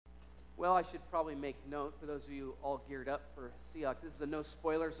Well, I should probably make note for those of you all geared up for Seahawks. This is a no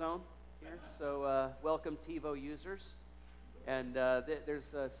spoiler zone here, so welcome TiVo users. And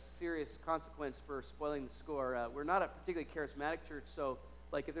there's a serious consequence for spoiling the score. We're not a particularly charismatic church, so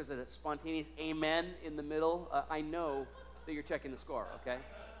like if there's a spontaneous amen in the middle, I know that you're checking the score, okay?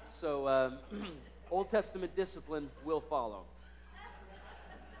 So Old Testament discipline will follow.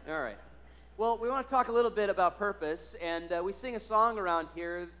 All right. Well, we want to talk a little bit about purpose, and we sing a song around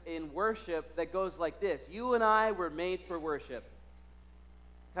here in worship that goes like this. You and I were made for worship.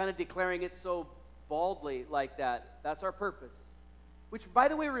 Kind of declaring it so baldly like that. That's our purpose. Which, by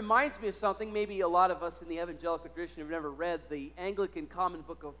the way, reminds me of something maybe a lot of us in the evangelical tradition have never read, the Anglican Common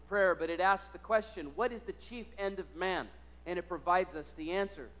Book of Prayer, but it asks the question, what is the chief end of man? And it provides us the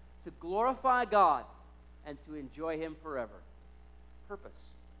answer, to glorify God and to enjoy Him forever. Purpose.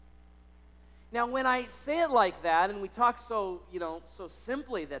 Now, when I say it like that, and we talk so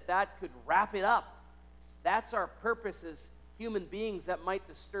simply that could wrap it up, that's our purpose as human beings that might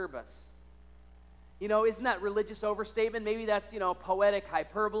disturb us. Isn't that religious overstatement? Maybe that's, poetic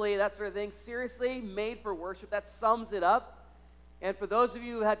hyperbole, that sort of thing. Seriously, made for worship, that sums it up. And for those of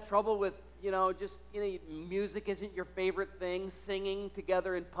you who had trouble with, music isn't your favorite thing, singing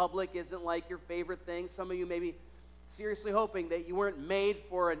together in public isn't like your favorite thing. Some of you maybe seriously hoping that you weren't made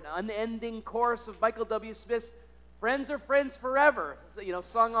for an unending chorus of Michael W. Smith's Friends Are Friends Forever,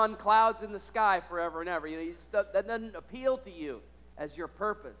 sung on clouds in the sky forever and ever. That doesn't appeal to you as your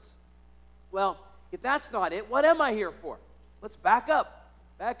purpose. Well, if that's not it, what am I here for? Let's back up.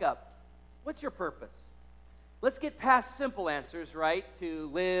 What's your purpose? Let's get past simple answers, right? To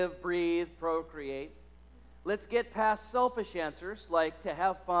live, breathe, procreate. Let's get past selfish answers, like to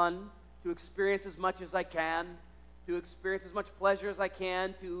have fun, to experience as much as I can, to experience as much pleasure as I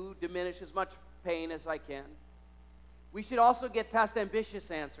can, to diminish as much pain as I can. We should also get past ambitious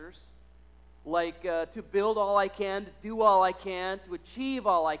answers, like to build all I can, to do all I can, to achieve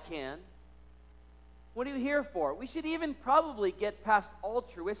all I can. What are you here for? We should even probably get past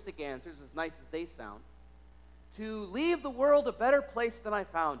altruistic answers, as nice as they sound, to leave the world a better place than I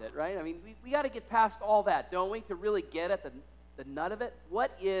found it, right? I mean, we got to get past all that, don't we, to really get at the nut of it?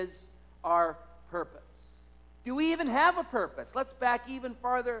 What is our purpose? Do we even have a purpose? Let's back even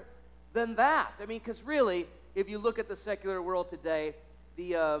farther than that. I mean, because really, if you look at the secular world today,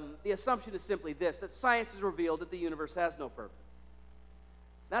 the assumption is simply this, that science has revealed that the universe has no purpose.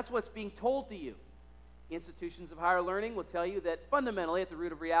 That's what's being told to you. Institutions of higher learning will tell you that fundamentally at the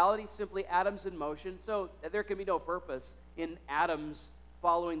root of reality, simply atoms in motion, so that there can be no purpose in atoms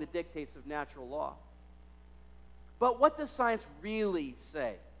following the dictates of natural law. But what does science really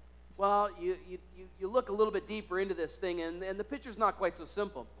say? Well, you look a little bit deeper into this thing, and the picture's not quite so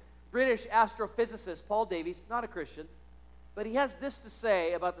simple. British astrophysicist Paul Davies, not a Christian, but he has this to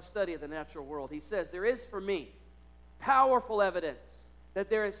say about the study of the natural world. He says, there is for me powerful evidence that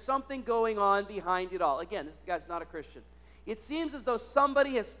there is something going on behind it all. Again, this guy's not a Christian. It seems as though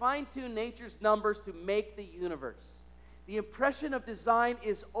somebody has fine-tuned nature's numbers to make the universe. The impression of design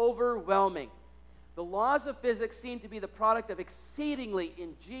is overwhelming. The laws of physics seem to be the product of exceedingly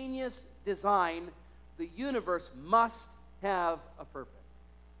ingenious design. The universe must have a purpose.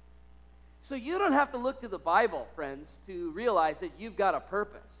 So you don't have to look to the Bible, friends, to realize that you've got a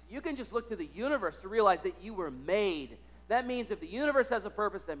purpose. You can just look to the universe to realize that you were made. That means if the universe has a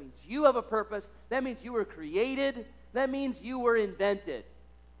purpose, that means you have a purpose. That means you were created. That means you were invented.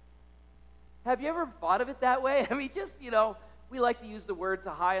 Have you ever thought of it that way? I mean, just, we like to use the words,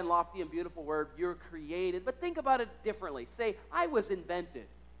 a high and lofty and beautiful word, you're created. But think about it differently. Say, I was invented.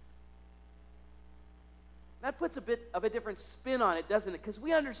 That puts a bit of a different spin on it, doesn't it? Because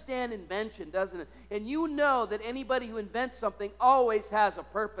we understand invention, doesn't it? And you know that anybody who invents something always has a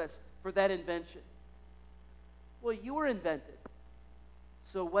purpose for that invention. Well, you were invented.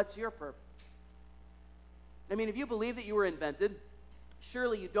 So what's your purpose? I mean, if you believe that you were invented,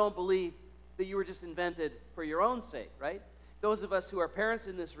 surely you don't believe that you were just invented for your own sake, right? Those of us who are parents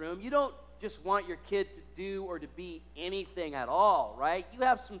in this room, you don't just want your kid to do or to be anything at all, right? You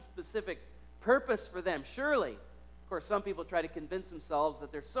have some specific purpose for them, surely. Of course, some people try to convince themselves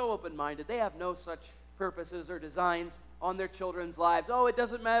that they're so open-minded, they have no such purposes or designs on their children's lives. Oh, it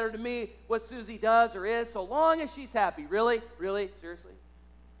doesn't matter to me what Susie does or is, so long as she's happy. Really? Really? Seriously?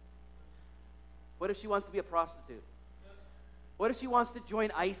 What if she wants to be a prostitute? What if she wants to join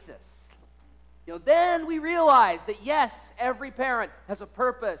ISIS? Then we realize that yes, every parent has a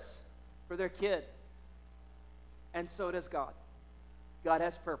purpose for their kid. And so does God. God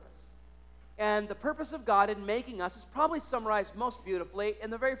has purpose. And the purpose of God in making us is probably summarized most beautifully in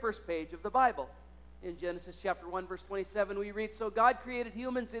the very first page of the Bible. In Genesis chapter 1, verse 27, we read, "So God created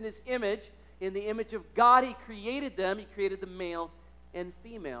humans in his image. In the image of God he created them. He created them male and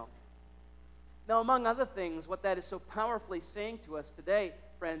female." Now, among other things, what that is so powerfully saying to us today,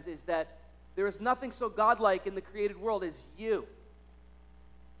 friends, is that there is nothing so godlike in the created world as you.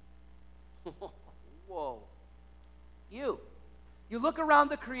 Whoa. You. You look around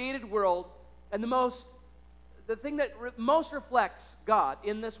the created world, and the thing that most reflects God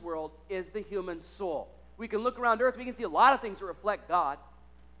in this world is the human soul. We can look around earth, we can see a lot of things that reflect God.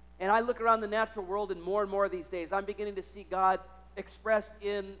 And I look around the natural world, and more these days, I'm beginning to see God expressed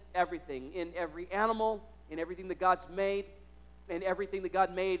in everything, in every animal, in everything that God's made, in everything that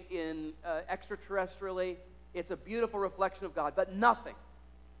God made in extraterrestrially. It's a beautiful reflection of God, but nothing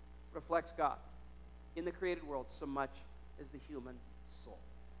reflects God in the created world so much as the human soul.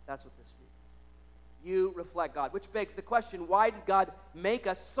 That's what this means. You reflect God, which begs the question, why did God make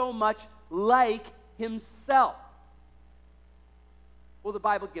us so much like himself? Well, the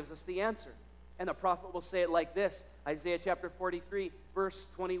Bible gives us the answer, and the prophet will say it like this, Isaiah chapter 43, verse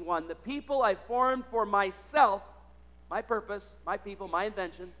 21, "The people I formed for myself, my purpose, my people, my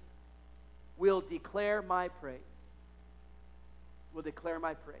invention, will declare my praise." Will declare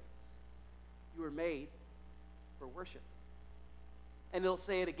my praise. You were made for worship. And it'll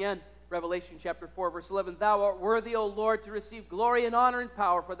say it again, Revelation chapter 4, verse 11, "Thou art worthy, O Lord, to receive glory and honor and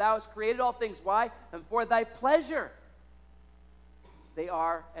power, for thou hast created all things." Why? "And for thy pleasure they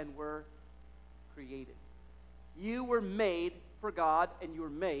are and were created." You were made for God, and you were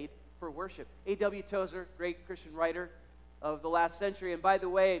made for worship. A.W. Tozer, great Christian writer of the last century. And by the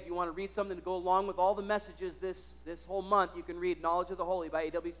way, if you want to read something to go along with all the messages this whole month, you can read Knowledge of the Holy by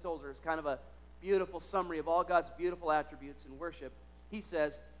A.W. Tozer. It's kind of a beautiful summary of all God's beautiful attributes in worship. He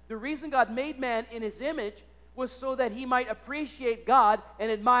says, "The reason God made man in his image was so that he might appreciate God and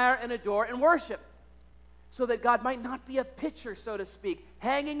admire and adore and worship. So that God might not be a picture, so to speak,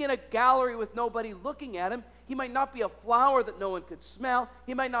 hanging in a gallery with nobody looking at him. He might not be a flower that no one could smell.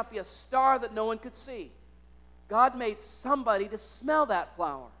 He might not be a star that no one could see. God made somebody to smell that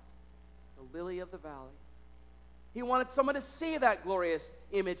flower, the lily of the valley. He wanted someone to see that glorious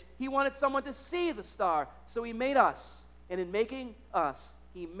image. He wanted someone to see the star. So he made us. And in making us,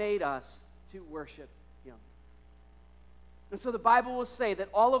 he made us to worship him." And so the Bible will say that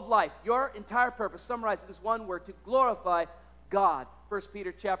all of life, your entire purpose, summarized in this one word, to glorify God. 1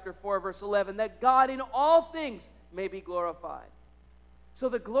 Peter chapter 4, verse 11, "That God in all things may be glorified." So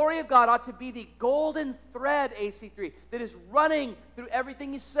the glory of God ought to be the golden thread, AC3, that is running through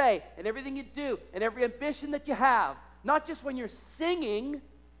everything you say and everything you do and every ambition that you have. Not just when you're singing,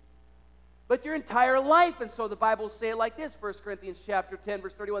 but your entire life. And so the Bible will say it like this, 1 Corinthians chapter 10,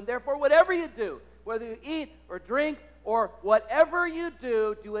 verse 31, "Therefore, whatever you do, whether you eat or drink or whatever you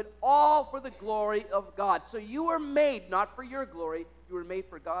do, do it all for the glory of God." So you were made not for your glory, you were made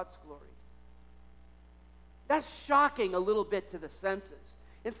for God's glory. That's shocking a little bit to the senses.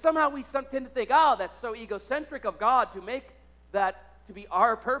 And somehow we tend to think, oh, that's so egocentric of God to make that to be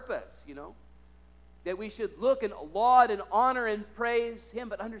our purpose, that we should look and laud and honor and praise him.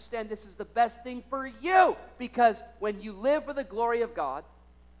 But understand, this is the best thing for you, because when you live for the glory of God,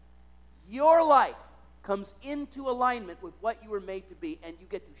 your life comes into alignment with what you were made to be, and you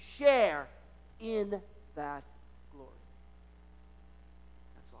get to share in that glory.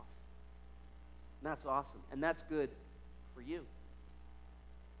 That's awesome. And that's awesome, and that's good for you.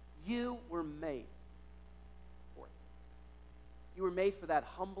 You were made for it. You were made for that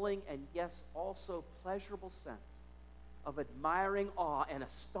humbling and, yes, also pleasurable sense of admiring awe and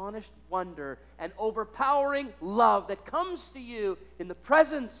astonished wonder and overpowering love that comes to you in the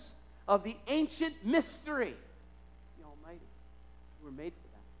presence of the ancient mystery, the Almighty. You were made for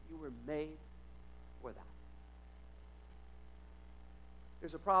that. You were made for that.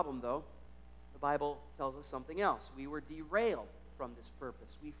 There's a problem, though. The Bible tells us something else. We were derailed from this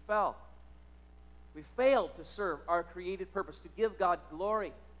purpose. We fell. We failed to serve our created purpose, to give God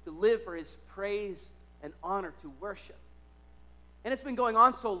glory, to live for his praise and honor, to worship. And it's been going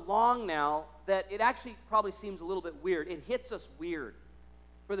on so long now that it actually probably seems a little bit weird. It hits us weird.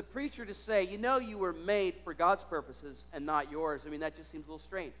 For the preacher to say, you were made for God's purposes and not yours, that just seems a little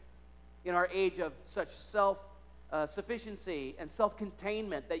strange. In our age of such self-sufficiency and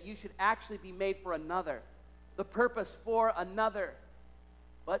self-containment, that you should actually be made for another, the purpose for another.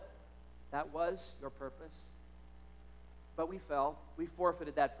 But that was your purpose. But we fell. We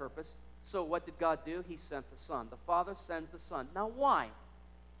forfeited that purpose. So what did God do? He sent the Son. The Father sends the Son. Now why?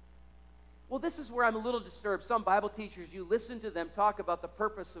 Well, this is where I'm a little disturbed. Some Bible teachers, you listen to them talk about the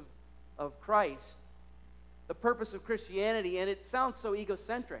purpose of Christ, the purpose of Christianity, and it sounds so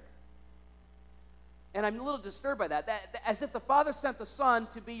egocentric. And I'm a little disturbed by that. As if the Father sent the Son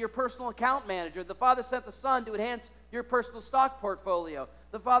to be your personal account manager. The Father sent the Son to enhance your personal stock portfolio.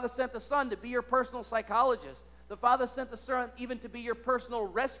 The Father sent the Son to be your personal psychologist. The Father sent the Son even to be your personal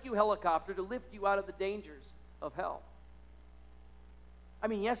rescue helicopter to lift you out of the dangers of hell. I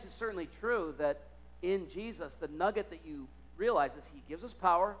mean, yes, it's certainly true that in Jesus, the nugget that you realize is He gives us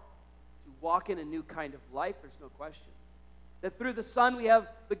power to walk in a new kind of life. There's no question. That through the Son we have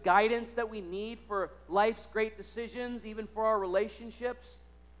the guidance that we need for life's great decisions, even for our relationships.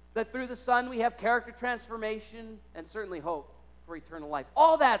 That through the Son we have character transformation and certainly hope for eternal life.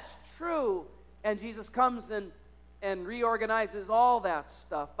 All that's true, and Jesus comes and reorganizes all that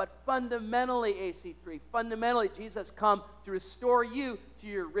stuff. But fundamentally, AC3, fundamentally, Jesus come to restore you to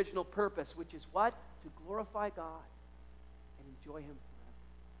your original purpose, which is what? To glorify God and enjoy Him forever.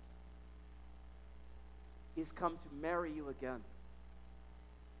 He's come to marry you again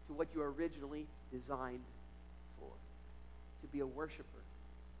to what you were originally designed for, to be a worshiper.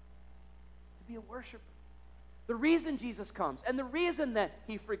 To be a worshiper. The reason Jesus comes, and the reason that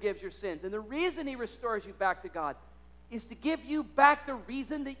He forgives your sins, and the reason He restores you back to God, is to give you back the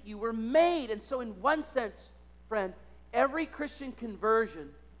reason that you were made. And so in one sense, friend, every Christian conversion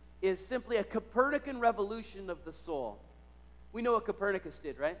is simply a Copernican revolution of the soul. We know what Copernicus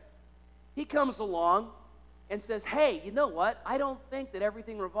did, right? He comes along and says, hey, you know what? I don't think that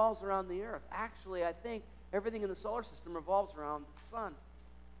everything revolves around the earth. Actually, I think everything in the solar system revolves around the sun.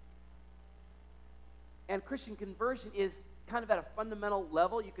 And Christian conversion is kind of at a fundamental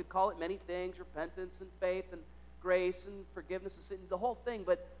level. You could call it many things, repentance and faith and grace and forgiveness of sin, the whole thing.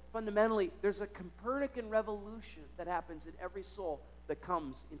 But fundamentally, there's a Copernican revolution that happens in every soul that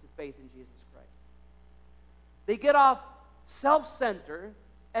comes into faith in Jesus Christ. They get off self-center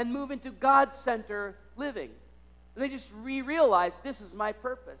and move into God-center living. And they just realize this is my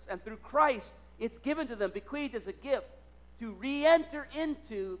purpose. And through Christ, it's given to them, bequeathed as a gift, to re-enter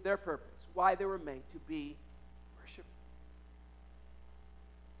into their purpose, why they were made to be worshipers.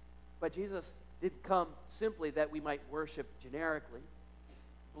 But Jesus didn't come simply that we might worship generically,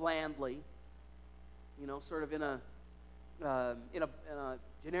 blandly, sort of in a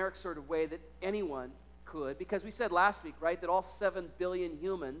generic sort of way that anyone could. Because we said last week, right, that all 7 billion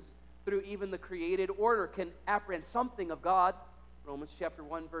humans, through even the created order, can apprehend something of God. Romans chapter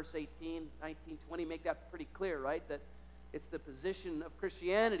 1, verse 18, 19, 20 make that pretty clear, right? That it's the position of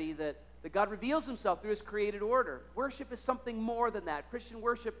Christianity that God reveals Himself through His created order. Worship is something more than that. Christian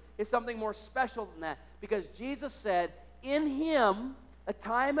worship is something more special than that. Because Jesus said, in Him, a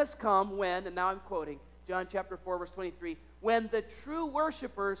time has come when, and now I'm quoting John chapter 4, verse 23, when the true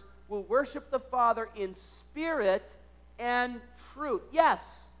worshipers will worship the Father in spirit and truth.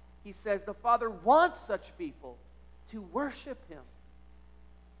 Yes, He says the Father wants such people to worship Him.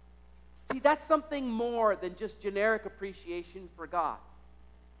 See, that's something more than just generic appreciation for God.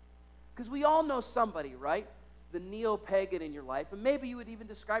 Because we all know somebody, right? The neo-pagan in your life. And maybe you would even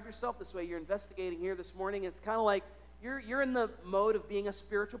describe yourself this way. You're investigating here this morning. It's kind of like you're in the mode of being a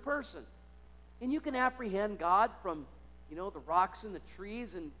spiritual person. And you can apprehend God from, the rocks and the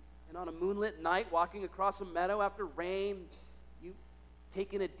trees and on a moonlit night walking across a meadow after rain. You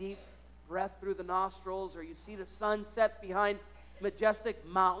taking a deep breath through the nostrils, or you see the sun set behind majestic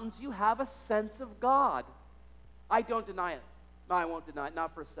mountains. You have a sense of God. I don't deny it. No, I won't deny it,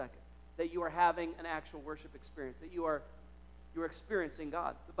 not for a second. That you are having an actual worship experience, that you are experiencing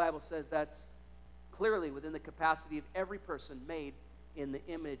God. The Bible says that's clearly within the capacity of every person made in the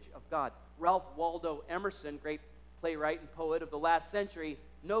image of God. Ralph Waldo Emerson, great playwright and poet of the last century,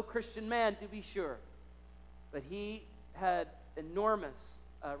 no Christian man to be sure, but he had enormous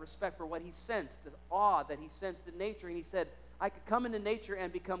respect for what he sensed, the awe that he sensed in nature, and he said, I could come into nature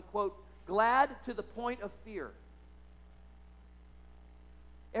and become, quote, glad to the point of fear.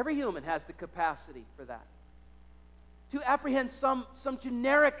 Every human has the capacity for that. To apprehend some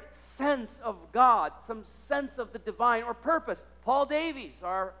generic sense of God, some sense of the divine or purpose. Paul Davies,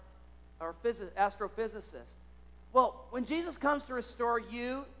 our astrophysicist. Well, when Jesus comes to restore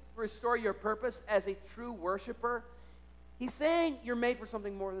your purpose as a true worshiper, He's saying you're made for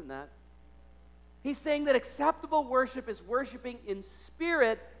something more than that. He's saying that acceptable worship is worshiping in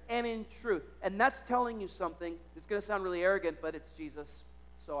spirit and in truth. And that's telling you something. It's going to sound really arrogant, but it's Jesus.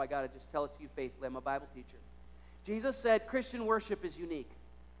 So I got to just tell it to you faithfully. I'm a Bible teacher. Jesus said Christian worship is unique.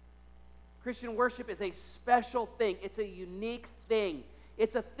 Christian worship is a special thing. It's a unique thing.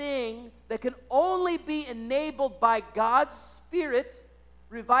 It's a thing that can only be enabled by God's Spirit,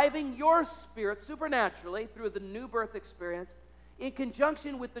 reviving your spirit supernaturally through the new birth experience, in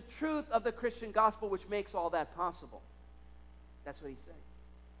conjunction with the truth of the Christian gospel, which makes all that possible. That's what He's saying.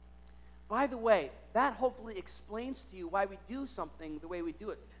 by the way, that hopefully explains to you why we do something the way we do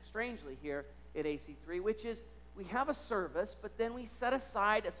it, strangely, here at AC3, which is we have a service, but then we set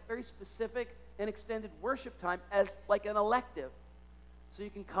aside a very specific and extended worship time as like an elective. So you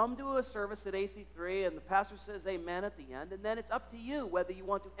can come to a service at AC3 and the pastor says amen at the end, and then it's up to you whether you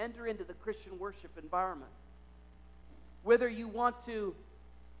want to enter into the Christian worship environment. Whether you want to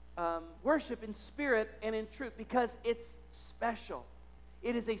worship in spirit and in truth, because it's special.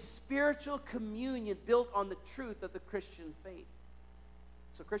 It is a spiritual communion built on the truth of the Christian faith.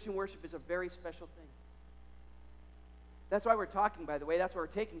 So Christian worship is a very special thing. That's why we're talking, by the way, that's why we're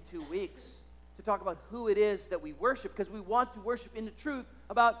taking 2 weeks to talk about who it is that we worship, because we want to worship in the truth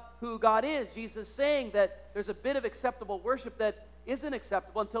about who God is. Jesus is saying that there's a bit of acceptable worship that isn't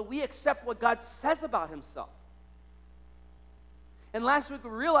acceptable until we accept what God says about himself. And last week we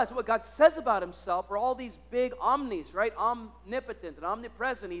realized what God says about himself are all these big omnis, right? Omnipotent and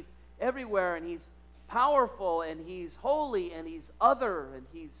omnipresent. He's everywhere, and he's powerful, and he's holy, and he's other, and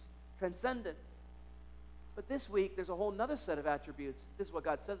he's transcendent. But this week there's a whole other set of attributes. This is what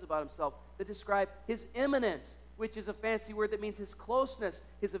God says about himself that describe his immanence, which is a fancy word that means his closeness,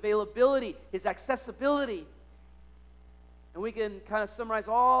 his availability, his accessibility. And we can kind of summarize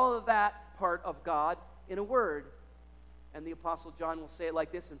all of that part of God in a word. And the Apostle John will say it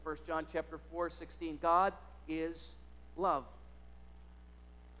like this in 1 John chapter 4:16. God is love.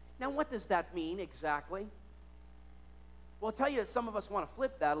 Now, what does that mean exactly? Well, I'll tell you that some of us want to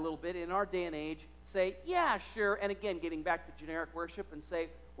flip that a little bit in our day and age. Say, yeah, sure. And again, getting back to generic worship and say,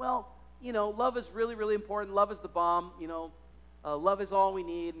 well, love is really, really important. Love is the bomb. Love is all we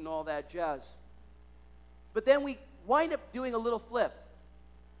need and all that jazz. But then we wind up doing a little flip.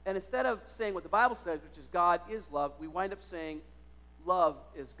 And instead of saying what the Bible says, which is God is love, we wind up saying love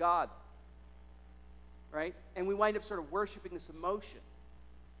is God. Right? And we wind up sort of worshiping this emotion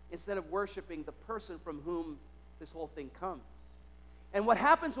instead of worshiping the person from whom this whole thing comes. And what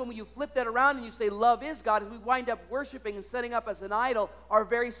happens when you flip that around and you say love is God is we wind up worshiping and setting up as an idol our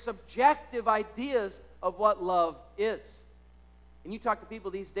very subjective ideas of what love is. And you talk to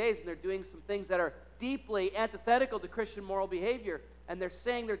people these days and they're doing some things that are deeply antithetical to Christian moral behavior, and they're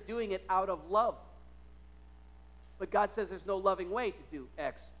saying they're doing it out of love. But God says there's no loving way to do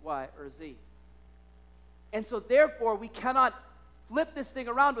X, Y, or Z. And so therefore we cannot flip this thing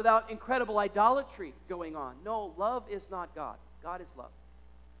around without incredible idolatry going on. No, love is not God. God is love.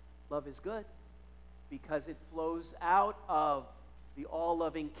 Love is good because it flows out of the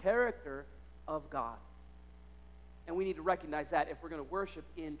all-loving character of God. And we need to recognize that if we're going to worship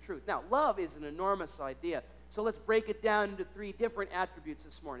in truth. Now, love is an enormous idea. So let's break it down into 3 different attributes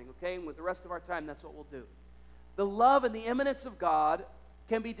this morning, okay? And with the rest of our time, that's what we'll do. The love and the immanence of God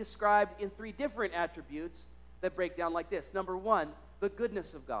can be described in 3 different attributes that break down like this. Number 1, the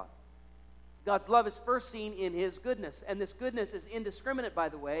goodness of God. God's love is first seen in his goodness. And this goodness is indiscriminate, by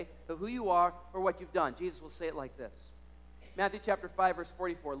the way, of who you are or what you've done. Jesus will say it like this. Matthew chapter 5, verse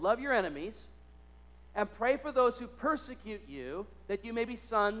 44. Love your enemies and pray for those who persecute you, that you may be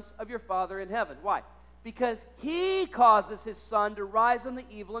sons of your Father in heaven. Why? Because he causes his sun to rise on the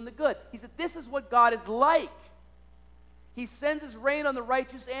evil and the good. He said, this is what God is like. He sends his rain on the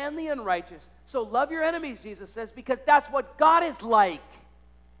righteous and the unrighteous. So love your enemies, Jesus says, because that's what God is like.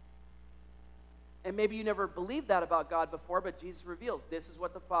 And maybe you never believed that about God before, but Jesus reveals this is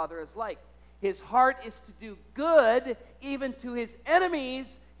what the Father is like. His heart is to do good, even to his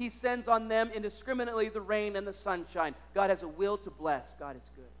enemies. He sends on them indiscriminately the rain and the sunshine. God has a will to bless. God is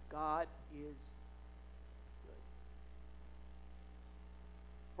good. God is good.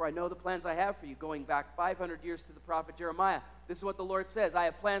 For I know the plans I have for you, going back 500 years to the prophet Jeremiah. This is what the Lord says. I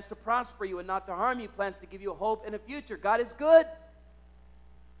have plans to prosper you and not to harm you, plans to give you a hope and a future. God is good.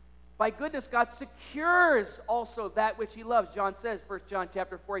 By goodness, God secures also that which he loves. John says, 1 John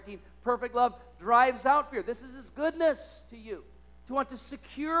chapter 4:18, perfect love drives out fear. This is his goodness to you, to want to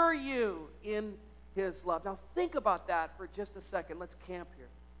secure you in his love. Now think about that for just a second. Let's camp here.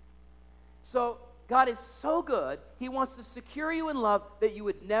 So God is so good, he wants to secure you in love that you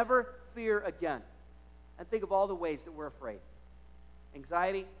would never fear again. And think of all the ways that we're afraid.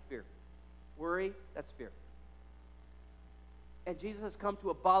 Anxiety, fear. Worry, that's fear. And Jesus has come to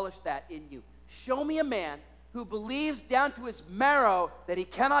abolish that in you. Show me a man who believes down to his marrow that he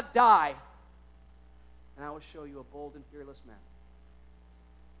cannot die, and I will show you a bold and fearless man.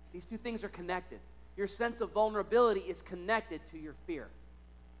 These 2 things are connected. Your sense of vulnerability is connected to your fear.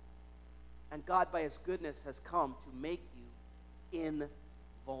 And God, by his goodness, has come to make you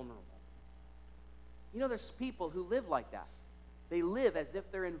invulnerable. There's people who live like that. They live as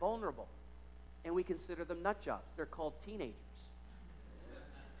if they're invulnerable. And we consider them nut jobs. They're called teenagers.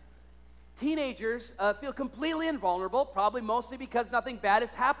 Teenagers feel completely invulnerable, probably mostly because nothing bad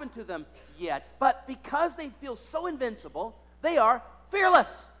has happened to them yet. But because they feel so invincible, they are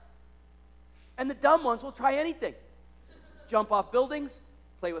fearless. And the dumb ones will try anything. Jump off buildings,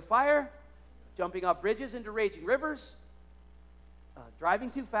 play with fire, jumping off bridges into raging rivers, driving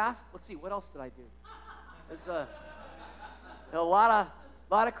too fast. Let's see, what else did I do? There's a lot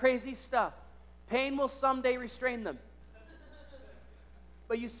of crazy stuff. Pain will someday restrain them.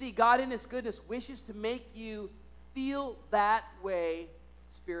 But you see, God in His goodness wishes to make you feel that way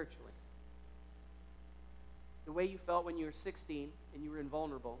spiritually. The way you felt when you were 16 and you were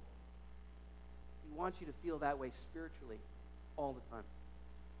invulnerable. He wants you to feel that way spiritually all the time.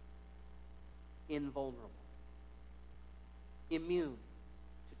 Invulnerable. Immune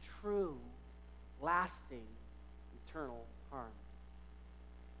to true, lasting, eternal harm.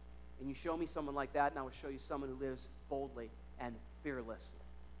 And you show me someone like that, and I will show you someone who lives boldly and fearlessly.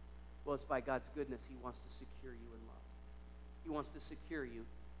 Well, it's by God's goodness He wants to secure you in love. He wants to secure you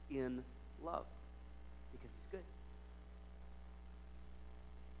in love because He's good.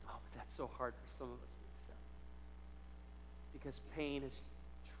 Oh, but that's so hard for some of us to accept because pain has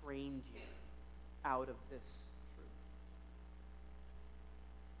trained you out of this truth.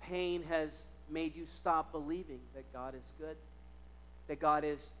 Pain has made you stop believing that God is good, that God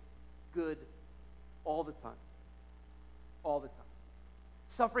is good all the time. All the time.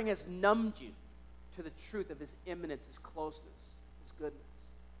 Suffering has numbed you to the truth of His immanence, His closeness, His goodness.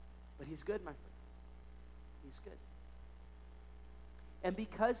 But He's good, my friends. He's good. And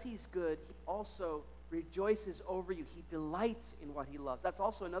because He's good, He also rejoices over you. He delights in what He loves. That's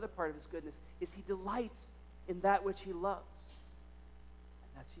also another part of His goodness, is He delights in that which He loves.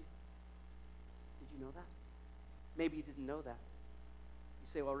 And that's you. Did you know that? Maybe you didn't know that. You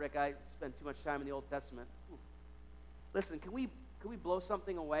say, well, Rick, I spend too much time in the Old Testament. Listen, can we blow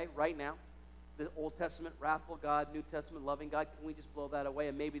something away right now? The Old Testament, wrathful God, New Testament, loving God, can we just blow that away?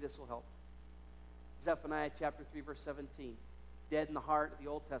 And maybe this will help. Zephaniah chapter 3, verse 17. Dead in the heart of the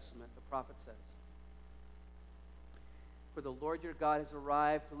Old Testament, the prophet says, for the Lord your God has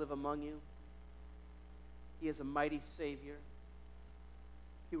arrived to live among you. He is a mighty Savior.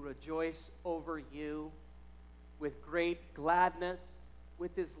 He will rejoice over you with great gladness.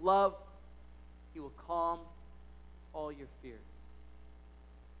 With His love, He will calm all your fears.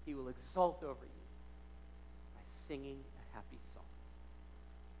 He will exult over you by singing a happy song.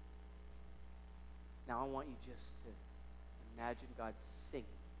 Now I want you just to imagine God singing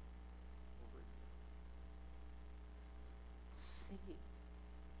over you. Singing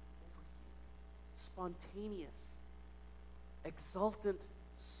over you. Spontaneous, exultant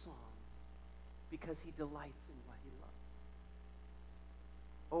song because He delights in what He loves.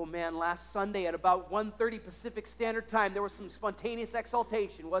 Oh man, last Sunday at about 1:30 Pacific Standard Time, there was some spontaneous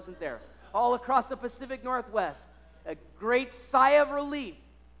exultation, wasn't there? All across the Pacific Northwest. A great sigh of relief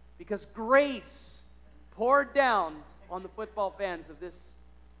because grace poured down on the football fans of this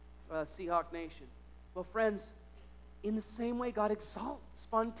Seahawk nation. Well, friends, in the same way, God exalts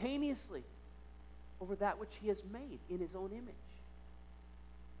spontaneously over that which He has made in His own image.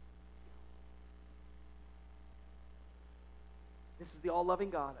 This is the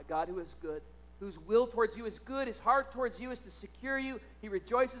all-loving God, a God who is good, whose will towards you is good, His heart towards you is to secure you. He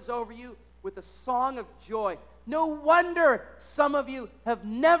rejoices over you with a song of joy. No wonder some of you have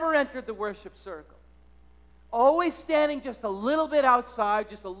never entered the worship circle. Always standing just a little bit outside,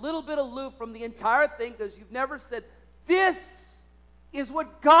 just a little bit aloof from the entire thing because you've never said, this is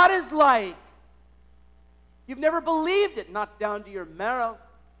what God is like. You've never believed it, not down to your marrow.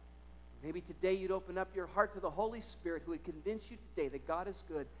 Maybe today you'd open up your heart to the Holy Spirit who would convince you today that God is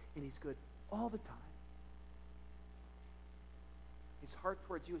good, and He's good all the time. His heart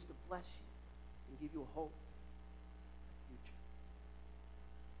towards you is to bless you and give you a hope, a future.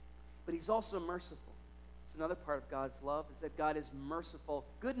 But He's also merciful. It's another part of God's love, is that God is merciful.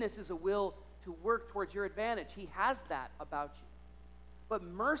 Goodness is a will to work towards your advantage. He has that about you. But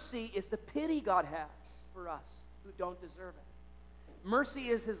mercy is the pity God has for us who don't deserve it. Mercy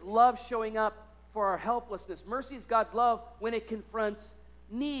is His love showing up for our helplessness. Mercy is God's love when it confronts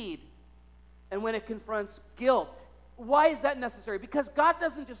need and when it confronts guilt. Why is that necessary? Because God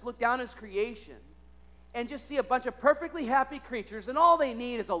doesn't just look down at His creation and just see a bunch of perfectly happy creatures and all they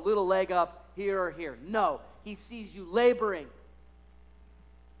need is a little leg up here or here. No, He sees you laboring.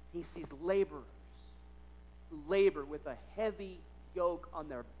 He sees laborers who labor with a heavy yoke on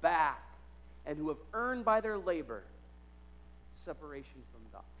their back and who have earned by their labor separation from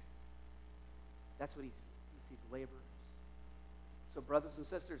God. That's what He sees. He sees laborers. So brothers and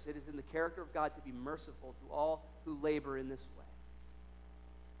sisters, it is in the character of God to be merciful to all who labor in this way.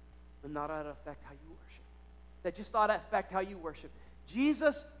 and that ought to affect how you worship. That just ought to affect how you worship.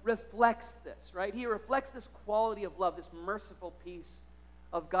 Jesus reflects this, right? He reflects this quality of love, this merciful peace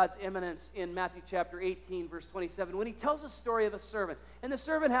of God's immanence in Matthew chapter 18, verse 27, when he tells a story of a servant. And the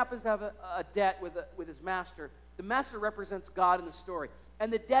servant happens to have a debt with his master. The master represents God in the story.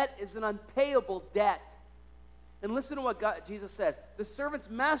 And the debt is an unpayable debt. And listen to what Jesus says. The servant's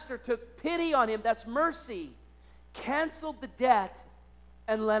master took pity on him, that's mercy, canceled the debt,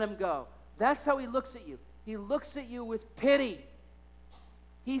 and let him go. That's how he looks at you. He looks at you with pity.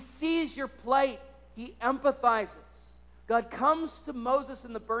 He sees your plight. He empathizes. God comes to Moses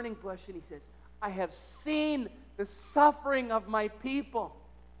in the burning bush and he says, I have seen the suffering of my people,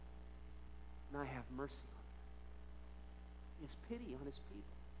 and I have mercy on them. He has pity on his people.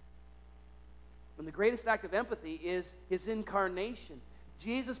 And the greatest act of empathy is his incarnation.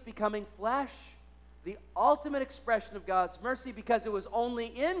 Jesus becoming flesh, the ultimate expression of God's mercy, because it was only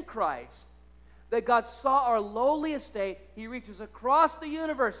in Christ that God saw our lowly estate. He reaches across the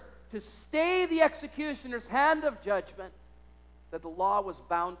universe to stay the executioner's hand of judgment that the law was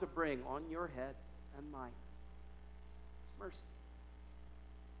bound to bring on your head and mine. It's mercy.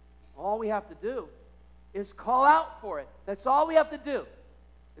 All we have to do is call out for it. That's all we have to do,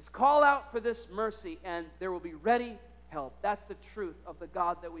 is call out for this mercy, and there will be ready help. That's the truth of the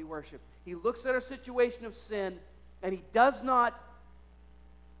God that we worship. He looks at our situation of sin, and he does not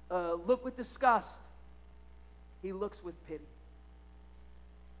look with disgust. He looks with pity.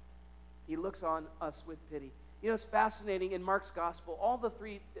 He looks on us with pity. You know, it's fascinating. In Mark's gospel, all the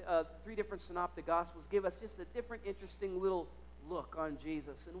three different synoptic gospels give us just a different, interesting little look on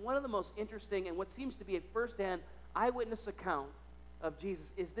Jesus. And one of the most interesting, and what seems to be a first-hand eyewitness account of Jesus,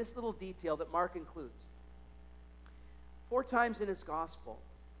 is this little detail that Mark includes. 4 times in his gospel,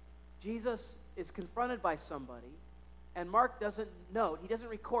 Jesus is confronted by somebody, and Mark doesn't note, he doesn't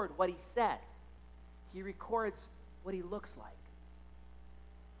record what he says. He records what he looks like.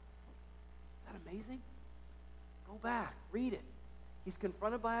 Is that amazing? Go back, read it. He's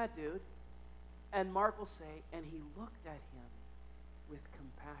confronted by a dude, and Mark will say, and he looked at him with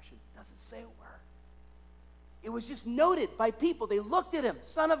compassion. Doesn't say a word. It was just noted by people. They looked at him,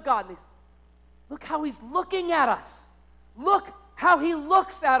 Son of God, and they said, look how he's looking at us. Look how he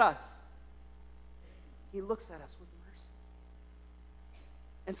looks at us. He looks at us with mercy.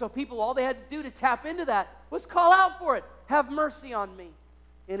 And so people, all they had to do to tap into that was call out for it. Have mercy on me.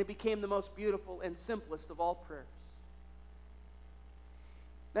 And it became the most beautiful and simplest of all prayers.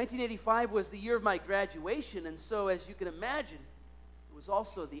 1985 was the year of my graduation, and so as you can imagine, it was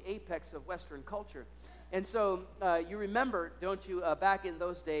also the apex of Western culture. And so you remember, don't you, back in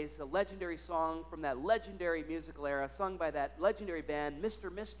those days, a legendary song from that legendary musical era, sung by that legendary band,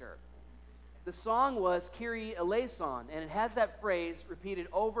 Mr. Mister. The song was Kyrie eleison, and it has that phrase repeated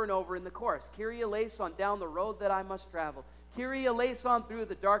over and over in the chorus. Kyrie eleison, down the road that I must travel. Kyrie eleison, through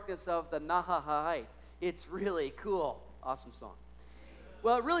the darkness of the Nahahai. It's really cool. Awesome song.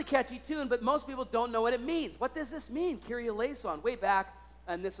 Well, a really catchy tune, but most people don't know what it means. What does this mean, Kyrie eleison? Way back,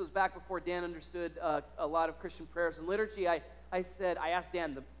 and this was back before Dan understood a lot of Christian prayers and liturgy, I asked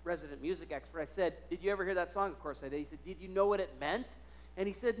Dan, the resident music expert, I said, did you ever hear that song? Of course I did. He said, did you know what it meant? And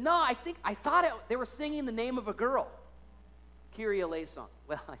he said, no, I thought they were singing the name of a girl. Kyrie eleison.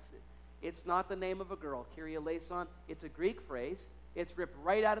 Well, I said, it's not the name of a girl. Kyrie eleison, it's a Greek phrase. It's ripped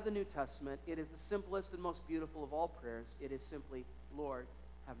right out of the New Testament. It is the simplest and most beautiful of all prayers. It is simply, Lord,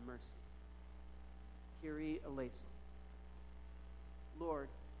 have mercy. Kyrie eleison. Lord,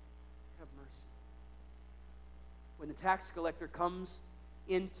 have mercy. When the tax collector comes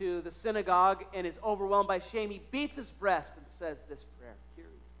into the synagogue and is overwhelmed by shame, he beats his breast and says this prayer, Kyrie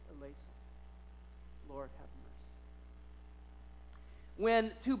eleison. Lord, have mercy.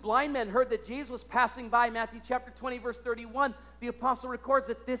 When 2 blind men heard that Jesus was passing by, Matthew chapter 20, verse 31, the apostle records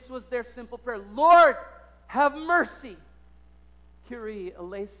that this was their simple prayer. Lord, have mercy. Kyrie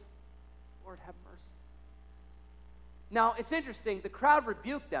eleison. Lord, have mercy. Now, it's interesting. The crowd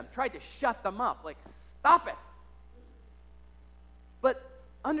rebuked them, tried to shut them up, like, stop it. But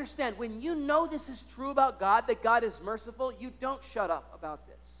understand, when you know this is true about God, that God is merciful, you don't shut up about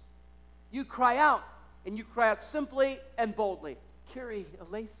this. You cry out, and you cry out simply and boldly, Kyrie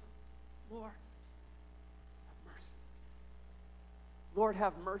eleison, Lord, have mercy. Lord,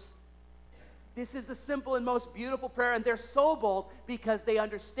 have mercy. This is the simple and most beautiful prayer, and they're so bold because they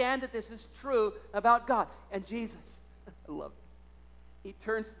understand that this is true about God. And Jesus, I love it. He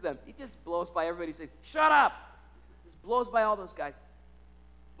turns to them. He just blows by everybody saying, shut up. He just blows by all those guys.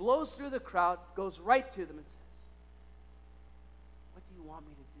 Blows through the crowd, goes right to them and says, what do you want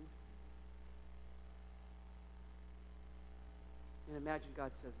me to do And imagine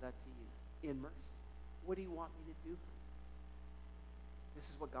God says that to you in mercy. What do you want me to do for you? This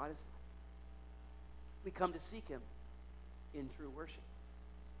is what God is like. We come to seek him in true worship.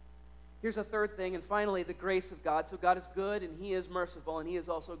 Here's a third thing, and finally, the grace of God. So God is good, and he is merciful, and he is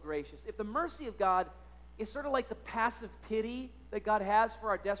also gracious. If the mercy of God is sort of like the passive pity that God has for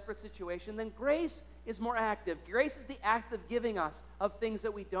our desperate situation, then grace is more active. Grace is the act of giving us of things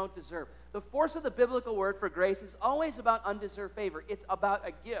that we don't deserve. The force of the biblical word for grace is always about undeserved favor. It's about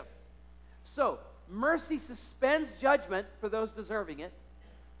a gift. So, mercy suspends judgment for those deserving it.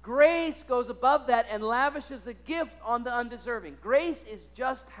 Grace goes above that and lavishes a gift on the undeserving. Grace is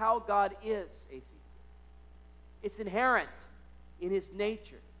just how God is, AC. It's inherent in his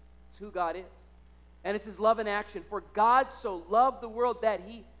nature. It's who God is. And it's his love in action. For God so loved the world that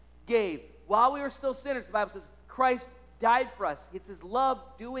he gave. While we were still sinners, the Bible says, Christ died for us. It's his love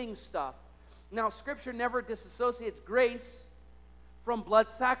doing stuff. Now, Scripture never disassociates grace from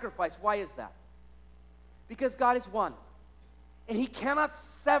blood sacrifice. Why is that? Because God is one. And he cannot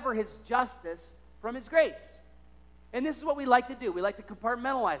sever his justice from his grace. And this is what we like to do. We like to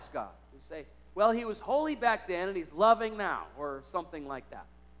compartmentalize God. We say, well, he was holy back then and he's loving now, or something like that.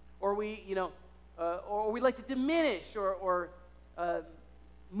 Or we like to diminish or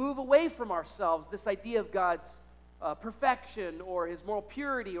move away from ourselves this idea of God's perfection or his moral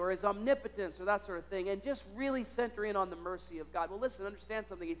purity or his omnipotence or that sort of thing, and just really center in on the mercy of God. Well, listen, understand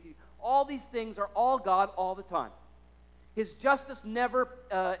something. All these things are all God all the time. His justice never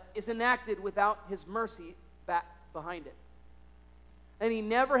is enacted without his mercy back behind it. And he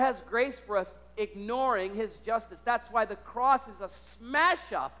never has grace for us ignoring his justice. That's why the cross is a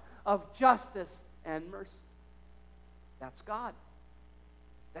smash-up of justice and mercy. That's God.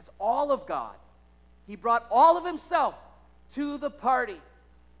 That's all of God. He brought all of himself to the party.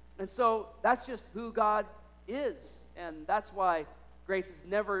 And so that's just who God is. And that's why grace is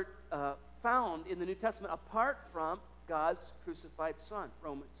never found in the New Testament apart from God's crucified Son,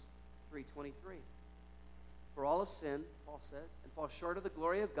 Romans 3:23. For all have sinned, Paul says, and fall short of the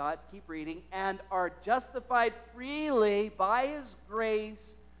glory of God, keep reading, and are justified freely by his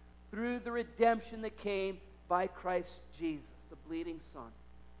grace through the redemption that came by Christ Jesus. The bleeding Son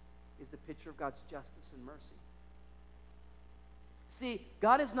is the picture of God's justice and mercy. See,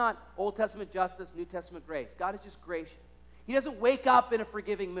 God is not Old Testament justice, New Testament grace. God is just gracious. He doesn't wake up in a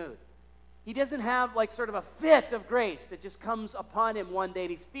forgiving mood. He doesn't have like sort of a fit of grace that just comes upon him one day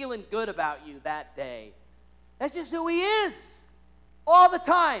and he's feeling good about you that day. That's just who he is. All the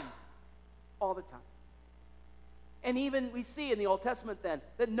time. All the time. And even we see in the Old Testament then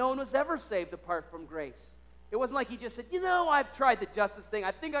that no one was ever saved apart from grace. It wasn't like he just said, I've tried the justice thing.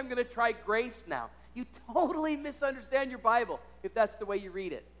 I think I'm going to try grace now. You totally misunderstand your Bible if that's the way you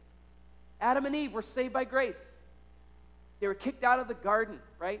read it. Adam and Eve were saved by grace. They were kicked out of the garden,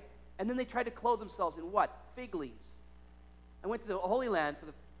 right? And then they tried to clothe themselves in what? Fig leaves. I went to the Holy Land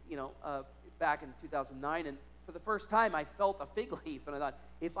for back in 2009, and for the first time I felt a fig leaf, and I thought,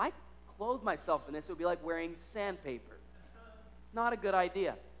 if I clothe myself in this, it would be like wearing sandpaper. Not a good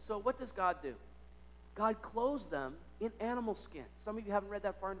idea. So what does God do? God clothes them in animal skin. Some of you haven't read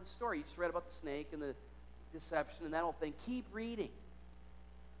that far into the story. You just read about the snake and the deception and that whole thing. Keep reading.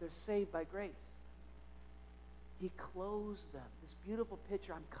 They're saved by grace. He clothes them. This beautiful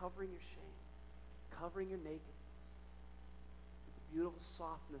picture, I'm covering your shame, covering your nakedness, with the beautiful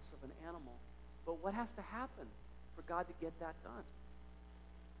softness of an animal. But what has to happen for God to get that done?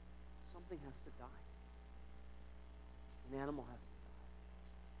 Something has to die. An animal has to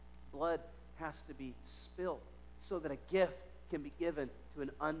die. Blood has to be spilled so that a gift can be given to an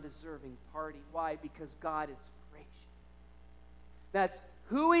undeserving party. Why? Because God is gracious. That's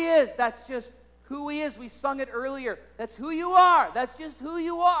who he is. That's just who he is. We sung it earlier. That's who you are. That's just who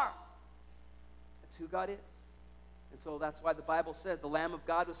you are. That's who God is. And so that's why the Bible says the Lamb of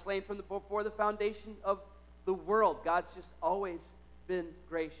God was slain before the foundation of the world. God's just always been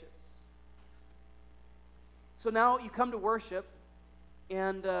gracious. So now you come to worship,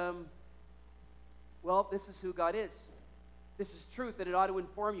 and this is who God is. This is truth, and it ought to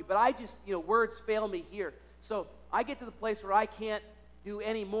inform you. But I just, words fail me here. So I get to the place where I can't do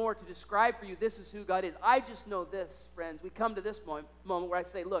any more to describe for you this is who God is. I just know this, friends. We come to this moment where I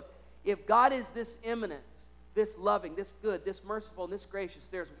say, look, if God is this immanent, this loving, this good, this merciful, and this gracious,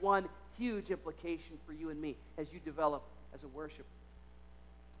 there's one huge implication for you and me as you develop as a worshiper.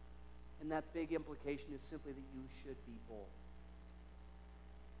 And that big implication is simply that you should be bold.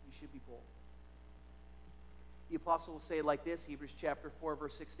 You should be bold. The apostle will say it like this, Hebrews chapter 4,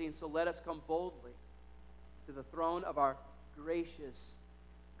 verse 16, so let us come boldly to the throne of our gracious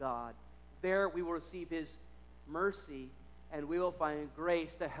God. There we will receive his mercy and we will find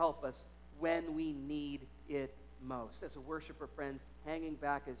grace to help us when we need it most. As a worshiper, friends, hanging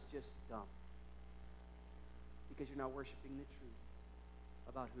back is just dumb, because you're not worshiping the truth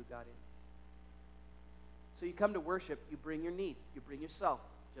about who God is. So you come to worship, you bring your need, you bring yourself,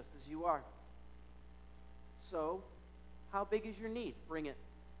 just as you are. So, how big is your need? Bring it.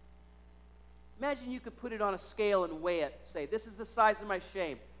 Imagine you could put it on a scale and weigh it. Say, this is the size of my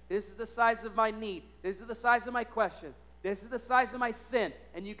shame. This is the size of my need. This is the size of my questions. This is the size of my sin.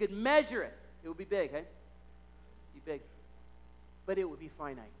 And you could measure it. It would be big, eh? Be big. But it would be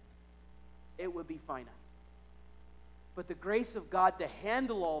finite. It would be finite. But the grace of God to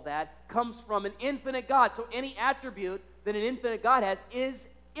handle all that comes from an infinite God. So any attribute that an infinite God has is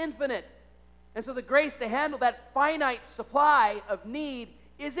infinite. And so the grace to handle that finite supply of need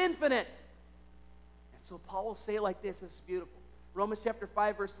is infinite. And so Paul will say it like this. This is beautiful. Romans chapter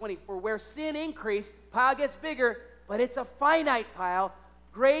 5, verse 20. For where sin increased, pile gets bigger, but it's a finite pile.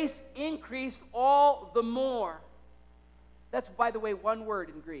 Grace increased all the more. That's, by the way, one word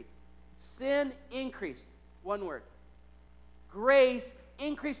in Greek. Sin increased. One word. Grace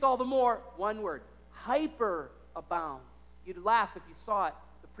increased all the more. One word. Hyper abounds. You'd laugh if you saw it.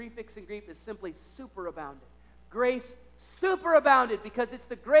 The prefix in Greek is simply superabounded. Grace superabounded because it's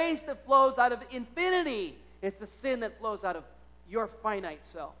the grace that flows out of infinity. It's the sin that flows out of your finite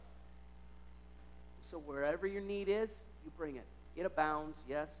self. So wherever your need is, you bring it. It abounds,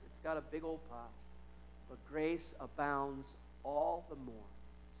 yes, it's got a big old pile. But grace abounds all the more.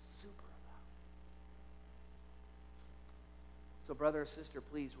 Superabound. So brother or sister,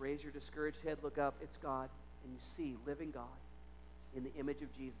 please raise your discouraged head, look up. It's God. And you see living God in the image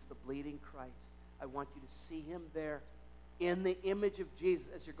of Jesus, the bleeding Christ. I want you to see him there in the image of Jesus,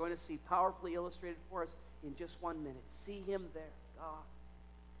 as you're going to see powerfully illustrated for us in just 1 minute. See him there, God.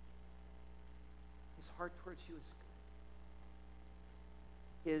 His heart towards you is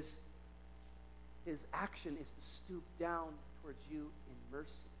good. His action is to stoop down towards you in mercy.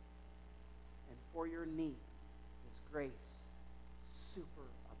 And for your need, his grace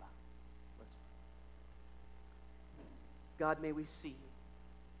superabounds. Let's pray. God, may we see you.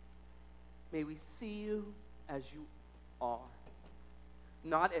 May we see you as you are.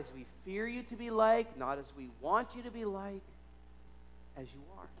 Not as we fear you to be like, not as we want you to be like, as you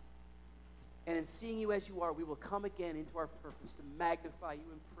are. And in seeing you as you are, we will come again into our purpose to magnify you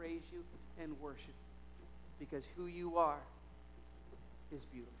and praise you and worship you. Because who you are is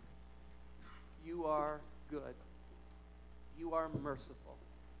beautiful. You are good. You are merciful.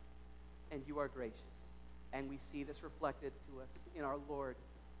 And you are gracious. And we see this reflected to us in our Lord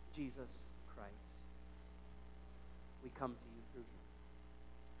Jesus Christ. We come to you through him.